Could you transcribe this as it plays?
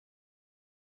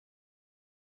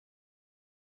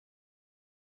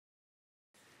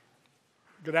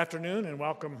Good afternoon and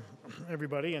welcome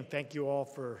everybody, and thank you all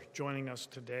for joining us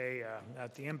today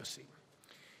at the Embassy.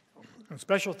 And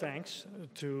special thanks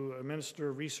to Minister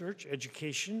of Research,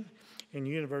 Education, and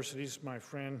Universities, my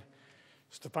friend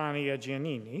Stefania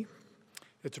Giannini.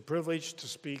 It's a privilege to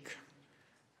speak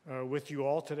with you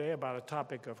all today about a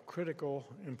topic of critical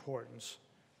importance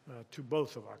to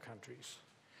both of our countries.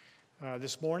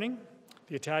 This morning,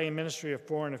 the Italian Ministry of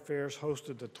Foreign Affairs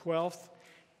hosted the 12th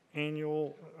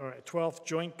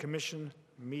Joint Commission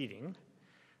meeting,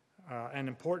 an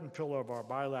important pillar of our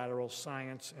bilateral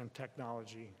science and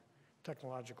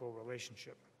technological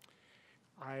relationship.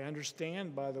 I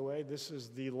understand, by the way, this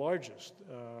is the largest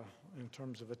in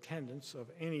terms of attendance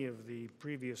of any of the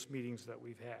previous meetings that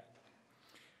we've had.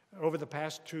 Over the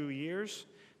past 2 years,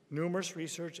 numerous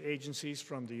research agencies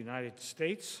from the United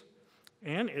States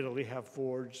and Italy have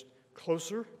forged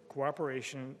closer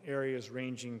cooperation in areas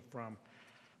ranging from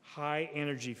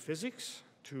high-energy physics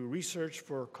to research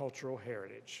for cultural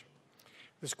heritage.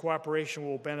 This cooperation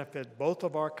will benefit both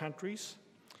of our countries.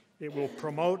 It will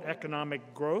promote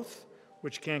economic growth,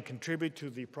 which can contribute to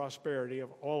the prosperity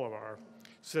of all of our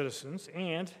citizens,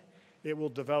 and it will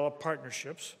develop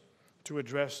partnerships to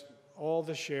address all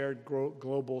the shared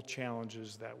global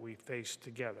challenges that we face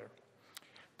together.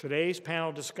 Today's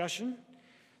panel discussion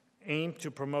aims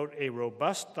to promote a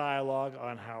robust dialogue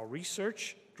on how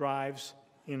research drives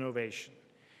innovation.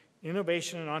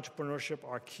 Innovation and entrepreneurship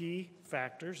are key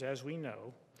factors, as we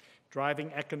know,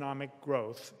 driving economic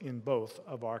growth in both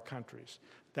of our countries.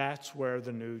 That's where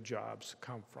the new jobs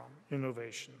come from,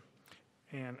 innovation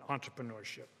and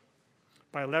entrepreneurship.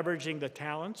 By leveraging the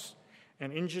talents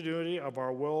and ingenuity of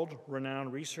our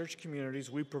world-renowned research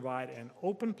communities, we provide an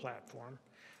open platform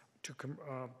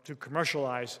to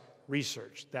commercialize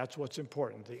research. That's what's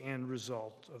important, the end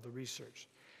result of the research.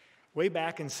 Way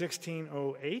back in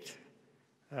 1608,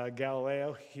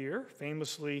 Galileo here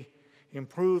famously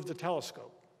improved the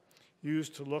telescope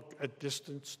used to look at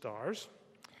distant stars.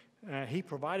 He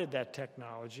provided that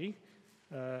technology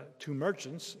to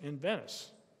merchants in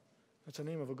Venice. That's the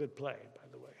name of a good play, by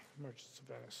the way, Merchants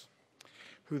of Venice,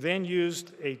 who then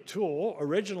used a tool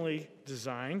originally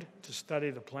designed to study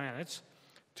the planets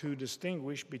to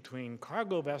distinguish between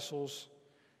cargo vessels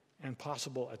and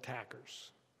possible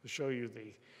attackers, to show you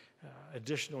the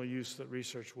additional use that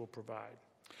research will provide.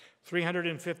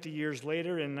 350 years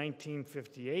later, in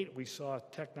 1958, we saw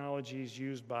technologies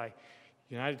used by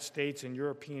United States and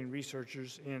European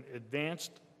researchers in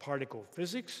advanced particle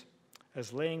physics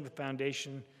as laying the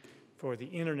foundation for the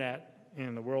internet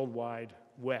and the World Wide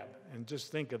Web. And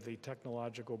just think of the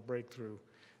technological breakthrough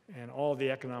and all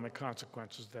the economic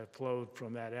consequences that flowed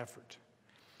from that effort.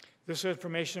 This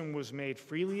information was made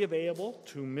freely available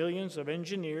to millions of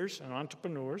engineers and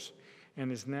entrepreneurs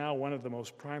and is now one of the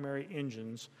most primary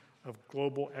engines of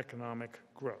global economic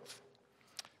growth.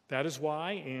 That is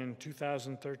why in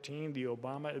 2013, the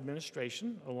Obama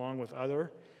administration, along with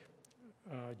other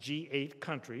G8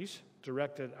 countries,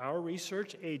 directed our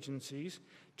research agencies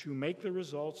to make the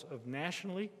results of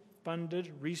nationally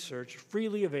funded research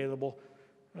freely available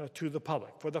to the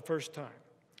public for the first time.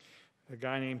 A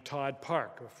guy named Todd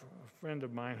Park, a friend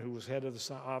of mine who was head of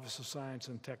the Office of Science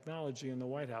and Technology in the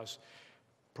White House,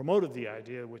 promoted the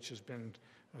idea, which has been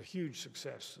a huge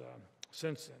success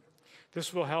since then.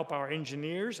 This will help our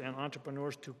engineers and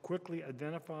entrepreneurs to quickly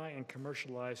identify and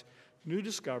commercialize new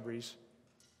discoveries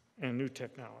and new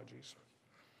technologies.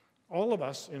 All of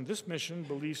us in this mission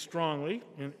believe strongly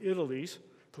in Italy's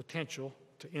potential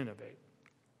to innovate.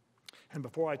 And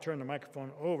before I turn the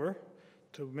microphone over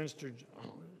to Minister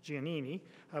Giannini,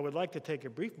 I would like to take a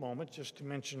brief moment just to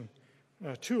mention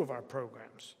two of our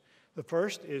programs. The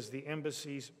first is the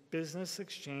Embassy's Business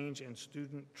Exchange and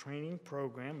Student Training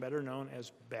Program, better known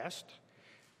as BEST.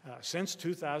 Since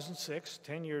 2006,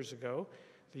 10 years ago,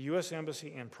 the U.S.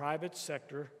 Embassy and private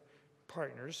sector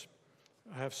partners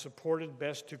have supported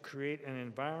BEST to create an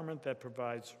environment that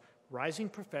provides rising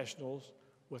professionals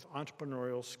with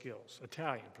entrepreneurial skills,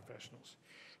 Italian professionals.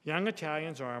 Young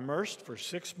Italians are immersed for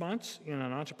 6 months in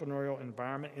an entrepreneurial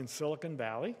environment in Silicon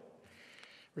Valley,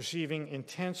 receiving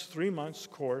intense 3 months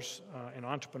course in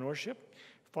entrepreneurship,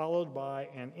 followed by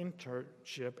an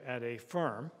internship at a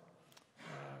firm,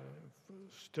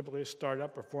 typically a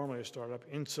startup or formerly a startup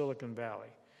in Silicon Valley.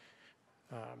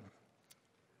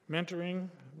 Mentoring,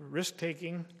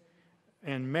 risk-taking,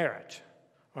 and merit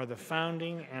are the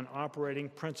founding and operating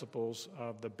principles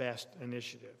of the BEST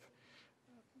initiative.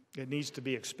 It needs to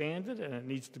be expanded and it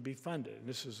needs to be funded. And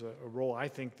this is a role I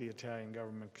think the Italian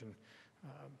government can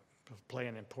play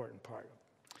an important part.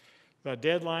 The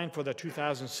deadline for the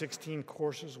 2016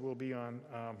 courses will be on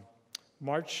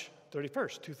March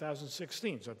 31st,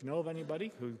 2016. So if you know of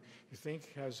anybody who you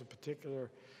think has a particular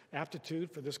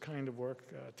aptitude for this kind of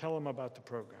work, tell them about the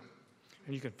program.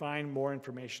 And you can find more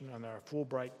information on our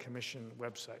Fulbright Commission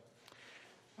website.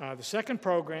 The second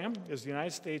program is the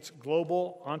United States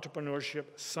Global Entrepreneurship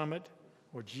Summit,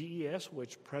 or GES,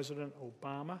 which President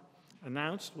Obama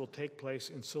announced will take place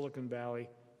in Silicon Valley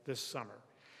this summer.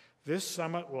 This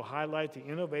summit will highlight the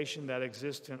innovation that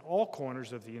exists in all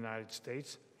corners of the United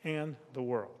States and the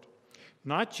world,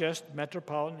 not just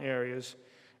metropolitan areas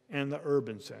and the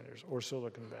urban centers or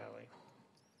Silicon Valley.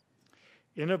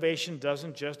 Innovation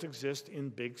doesn't just exist in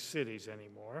big cities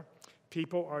anymore.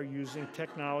 People are using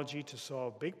technology to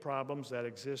solve big problems that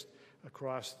exist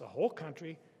across the whole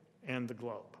country and the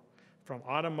globe, from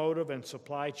automotive and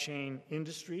supply chain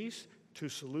industries to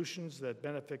solutions that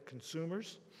benefit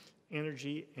consumers,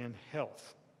 energy, and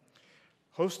health.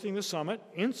 Hosting the summit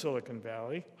in Silicon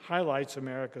Valley highlights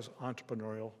America's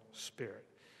entrepreneurial spirit.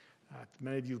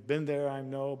 Many of you have been there, I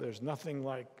know. There's nothing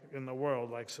like in the world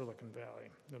like Silicon Valley,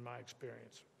 in my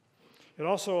experience. It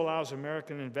also allows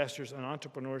American investors and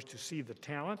entrepreneurs to see the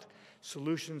talent,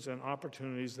 solutions, and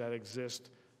opportunities that exist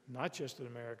not just in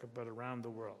America, but around the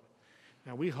world.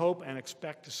 Now, we hope and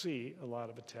expect to see a lot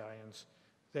of Italians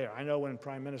there. I know when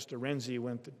Prime Minister Renzi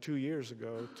went 2 years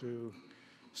ago to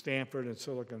Stanford and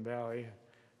Silicon Valley,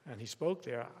 and he spoke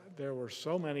there, there were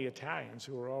so many Italians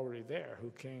who were already there who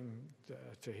came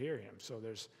to hear him. So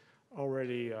there's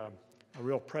already a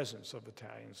real presence of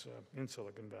Italians in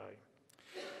Silicon Valley.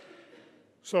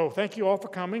 So thank you all for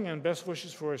coming, and best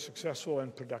wishes for a successful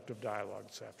and productive dialogue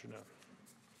this afternoon.